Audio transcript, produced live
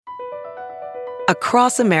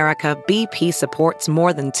Across America, BP supports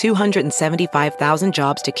more than 275,000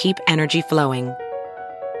 jobs to keep energy flowing.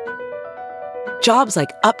 Jobs like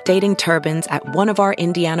updating turbines at one of our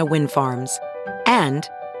Indiana wind farms and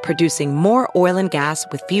producing more oil and gas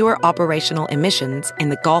with fewer operational emissions in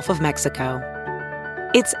the Gulf of Mexico.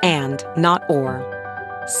 It's and, not or.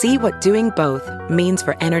 See what doing both means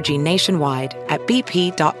for energy nationwide at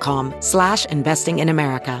bp.com/investing in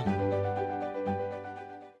America.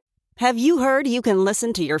 Have you heard you can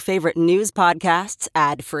listen to your favorite news podcasts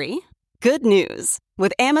ad-free? Good news.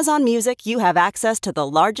 With Amazon Music, you have access to the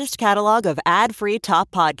largest catalog of ad-free top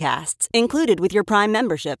podcasts included with your Prime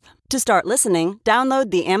membership. To start listening, download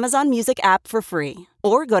the Amazon Music app for free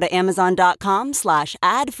or go to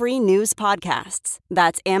amazon.com/ad-free news podcasts.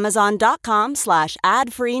 That's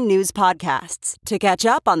amazon.com/ad-free news podcasts to catch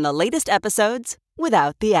up on the latest episodes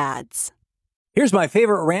without the ads. Here's my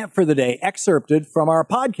favorite rant for the day, excerpted from our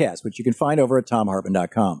podcast, which you can find over at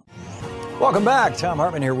thomhartmann.com. Welcome back. Thom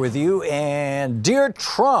Hartmann here with you. And Dear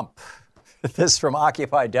Trump, this from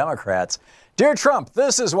Occupy Democrats. Dear Trump,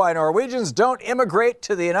 this is why Norwegians don't immigrate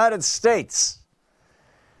to the United States.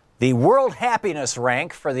 The World Happiness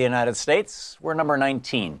Rank for the United States, we're number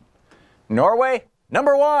 19. Norway,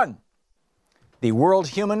 number 1. The World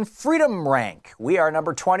Human Freedom Rank, we are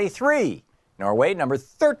number 23. Norway, number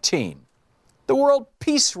 13. The World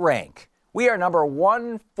Peace Rank, we are number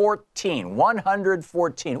 114,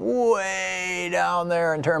 114, way down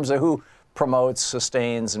there in terms of who promotes,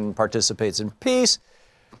 sustains, and participates in peace.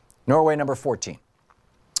 Norway, number 14.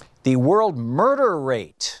 The world murder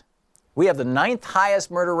rate, we have the 9th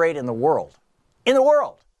highest murder rate in the world. In the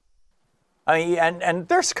world! I mean, and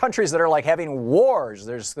there's countries that are like having wars.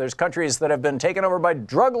 There's countries that have been taken over by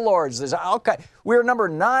drug lords. We're number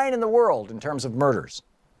 9 in the world in terms of murders.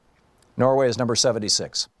 Norway is number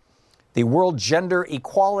 76. The World Gender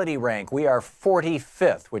Equality Rank, we are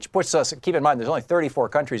 45th, which puts us, keep in mind, there's only 34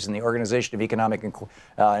 countries in the Organization of Economic,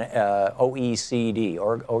 OECD,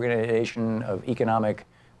 Organization of Economic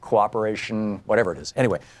Cooperation, whatever it is.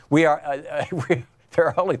 Anyway, there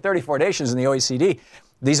are only 34 nations in the OECD.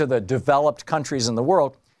 These are the developed countries in the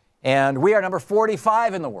world, and we are number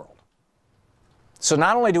 45 in the world. So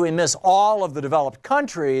not only do we miss all of the developed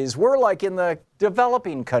countries, we're like in the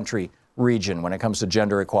developing country region when it comes to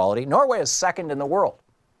gender equality. Norway is 2nd in the world.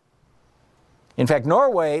 In fact,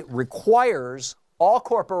 Norway requires all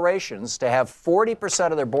corporations to have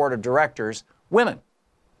 40% of their board of directors women,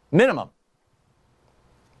 minimum.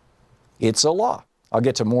 It's a law. I'll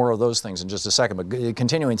get to more of those things in just a second, but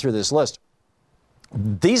continuing through this list.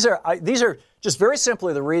 These are just very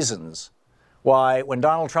simply the reasons why when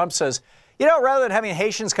Donald Trump says, you know, rather than having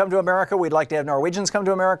Haitians come to America, we'd like to have Norwegians come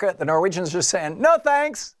to America, the Norwegians are just saying, no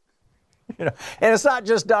thanks. You know, and it's not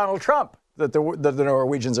just Donald Trump that the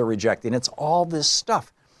Norwegians are rejecting. It's all this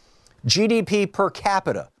stuff. GDP per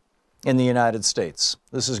capita in the United States.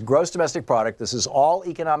 This is gross domestic product. This is all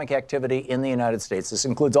economic activity in the United States. This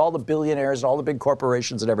includes all the billionaires and all the big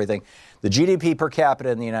corporations and everything. The GDP per capita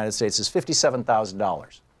in the United States is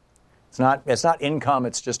 $57,000. It's not income.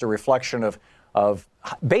 It's just a reflection of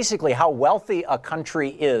basically how wealthy a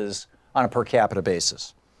country is on a per capita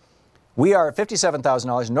basis. We are at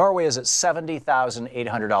 $57,000. Norway is at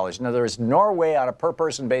 $70,800. In other words, Norway on a per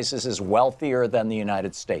person basis is wealthier than the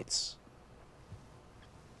United States.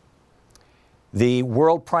 The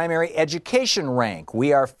World Primary Education Rank,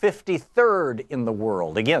 we are 53rd in the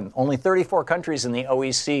world. Again, only 34 countries in the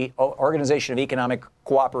OECD, Organization of Economic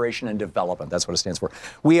Cooperation and Development. That's what it stands for.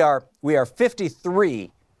 We are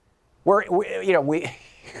 53. We're in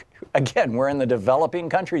the developing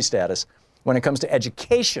country status when it comes to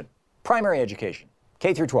education. Primary education,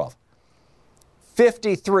 K through 12.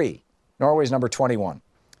 53. Norway's number 21.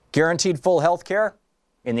 Guaranteed full health care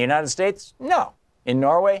in the United States? No. In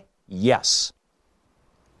Norway? Yes.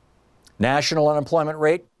 National unemployment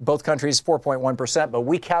rate, both countries 4.1%, but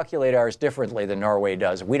we calculate ours differently than Norway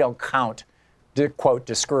does. We don't count, quote,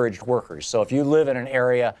 discouraged workers. So if you live in an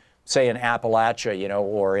area, say in Appalachia,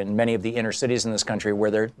 or in many of the inner cities in this country where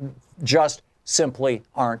there just simply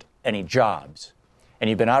aren't any jobs, and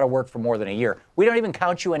you've been out of work for more than a year, we don't even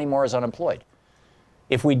count you anymore as unemployed.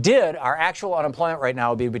 If we did, our actual unemployment right now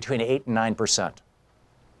would be between 8 and 9%.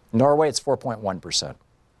 Norway, it's 4.1%.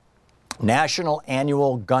 National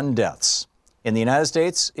annual gun deaths. In the United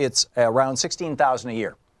States, it's around 16,000 a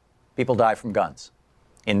year. People die from guns.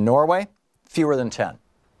 In Norway, fewer than 10.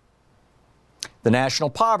 The national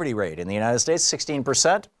poverty rate in the United States,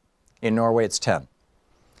 16%. In Norway, it's 10.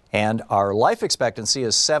 And our life expectancy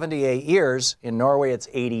is 78 years. In Norway, it's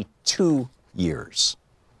 82 years.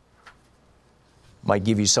 Might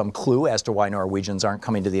give you some clue as to why Norwegians aren't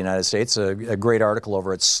coming to the United States. A great article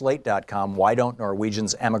over at slate.com, Why Don't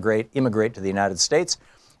Norwegians Immigrate to the United States?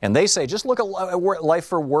 And they say, just look at life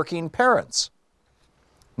for working parents.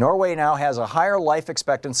 Norway now has a higher life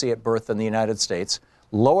expectancy at birth than the United States,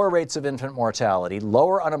 lower rates of infant mortality,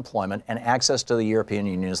 lower unemployment, and access to the European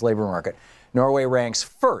Union's labor market. Norway ranks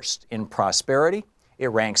first in prosperity. It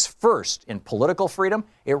ranks first in political freedom.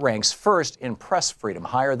 It ranks first in press freedom,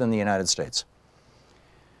 higher than the United States.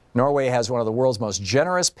 Norway has one of the world's most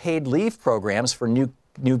generous paid leave programs for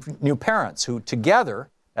new parents who together,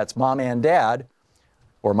 that's mom and dad,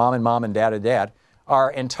 or mom and dad and dad,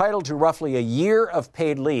 are entitled to roughly a year of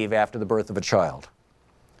paid leave after the birth of a child.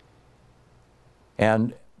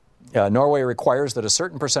 And Norway requires that a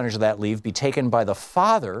certain percentage of that leave be taken by the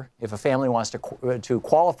father if a family wants to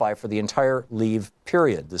qualify for the entire leave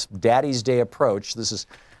period. This Daddy's Day approach, this is,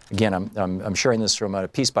 again, I'm sharing this from a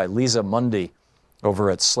piece by Lisa Mundy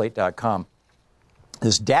over at slate.com.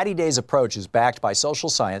 This Daddy Days approach is backed by social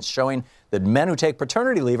science showing that men who take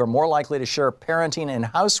paternity leave are more likely to share parenting and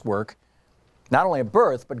housework, not only at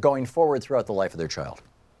birth, but going forward throughout the life of their child.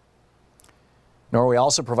 Norway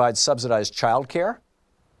also provides subsidized child care.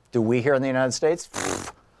 Do we here in the United States?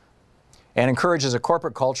 And encourages a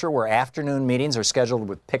corporate culture where afternoon meetings are scheduled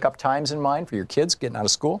with pickup times in mind for your kids getting out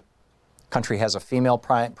of school. The country has a female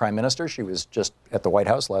prime minister. She was just at the White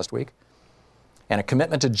House last week. And a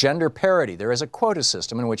commitment to gender parity. There is a quota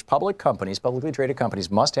system in which publicly traded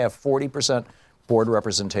companies must have 40% board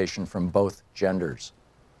representation from both genders.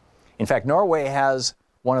 In fact, Norway has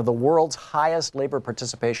one of the world's highest labor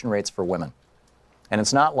participation rates for women. And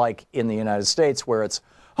it's not like in the United States where it's,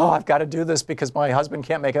 oh, I've got to do this because my husband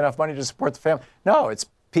can't make enough money to support the family. No, it's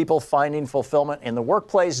people finding fulfillment in the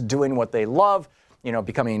workplace, doing what they love,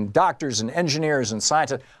 becoming doctors and engineers and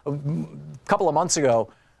scientists. A couple of months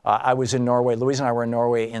ago, I was in Norway. Louise and I were in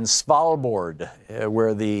Norway in Svalbard,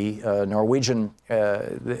 where the Norwegian,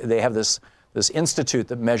 they have this institute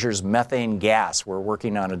that measures methane gas. We're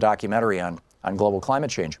working on a documentary on global climate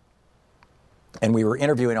change. And we were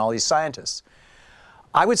interviewing all these scientists.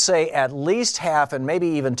 I would say at least half and maybe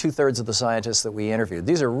even 2/3 of the scientists that we interviewed,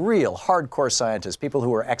 these are real hardcore scientists, people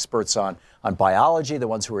who are experts on biology, the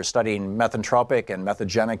ones who are studying methantropic and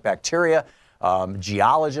methogenic bacteria,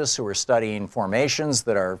 geologists who are studying formations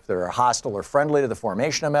that are hostile or friendly to the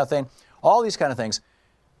formation of methane, all these kind of things.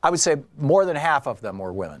 I would say more than half of them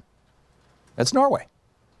were women. That's Norway.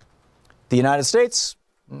 The United States,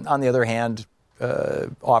 on the other hand,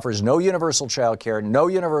 offers no universal child care, no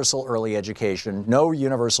universal early education, no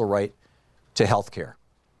universal right to health care.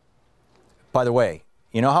 By the way,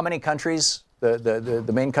 you know how many countries,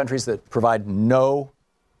 the main countries that provide no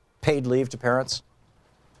paid leave to parents?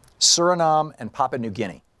 Suriname and Papua New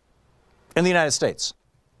Guinea. In the United States,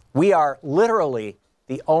 we are literally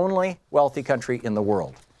the only wealthy country in the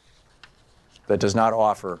world that does not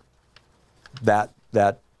offer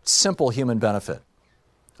that simple human benefit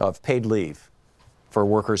of paid leave for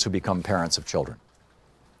workers who become parents of children.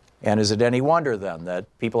 And is it any wonder then that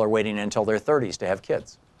people are waiting until their 30s to have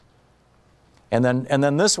kids? And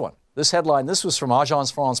then this one, this headline, this was from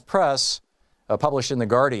Agence France Presse, published in The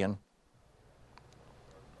Guardian,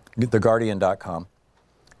 theguardian.com.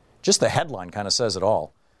 Just the headline kind of says it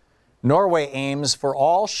all. Norway aims for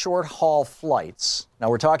all short-haul flights. Now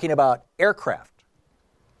we're talking about aircraft.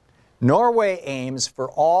 Norway aims for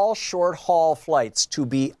all short-haul flights to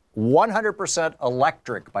be 100%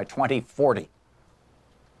 electric by 2040.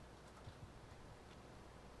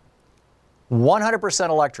 100%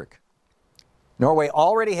 electric. Norway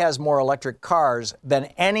already has more electric cars than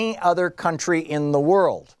any other country in the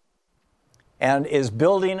world and is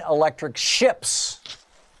building electric ships.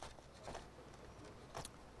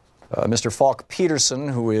 Mr. Falk Petersen,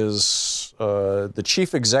 who is the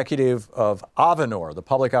chief executive of Avinor, the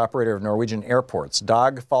public operator of Norwegian airports,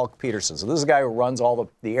 Dag Falk Petersen. So this is a guy who runs all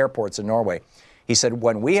the airports in Norway. He said,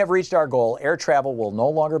 when we have reached our goal, air travel will no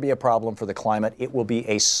longer be a problem for the climate. It will be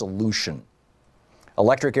a solution.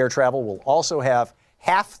 Electric air travel will also have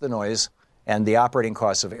half the noise and the operating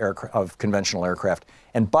costs of conventional aircraft.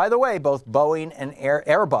 And by the way, both Boeing and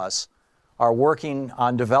Airbus are working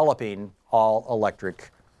on developing all electric,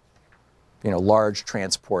 large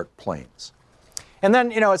transport planes. And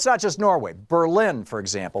then, it's not just Norway. Berlin, for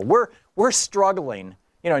example, we're struggling.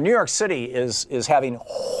 New York City is having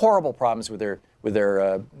horrible problems with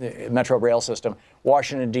their metro rail system.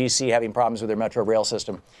 Washington, D.C. having problems with their metro rail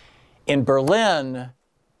system. In Berlin,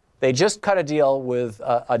 they just cut a deal with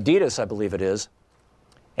Adidas, I believe it is,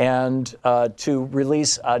 and to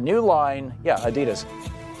release a new line. Yeah, Adidas.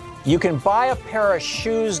 You can buy a pair of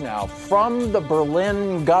shoes now from the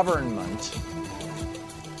Berlin government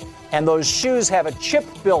And those shoes have a chip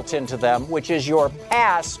built into them, which is your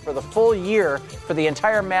pass for the full year for the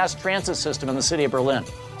entire mass transit system in the city of Berlin.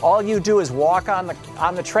 All you do is walk on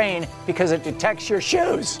the train because it detects your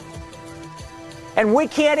shoes. And we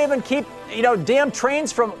can't even keep, damn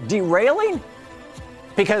trains from derailing?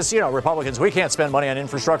 Because, Republicans, we can't spend money on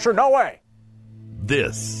infrastructure. No way.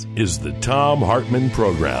 This is the Thom Hartmann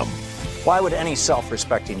Program. Why would any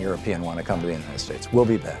self-respecting European want to come to the United States? We'll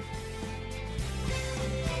be back.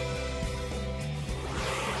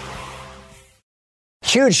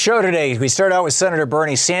 Huge show today. We start out with Senator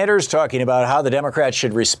Bernie Sanders talking about how the Democrats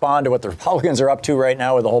should respond to what the Republicans are up to right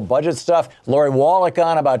now with the whole budget stuff. Lori Wallach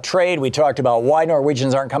on about trade. We talked about why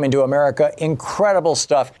Norwegians aren't coming to America. Incredible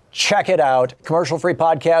stuff. Check it out. Commercial-free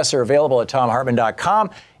podcasts are available at ThomHartmann.com.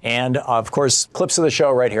 And, of course, clips of the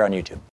show right here on YouTube.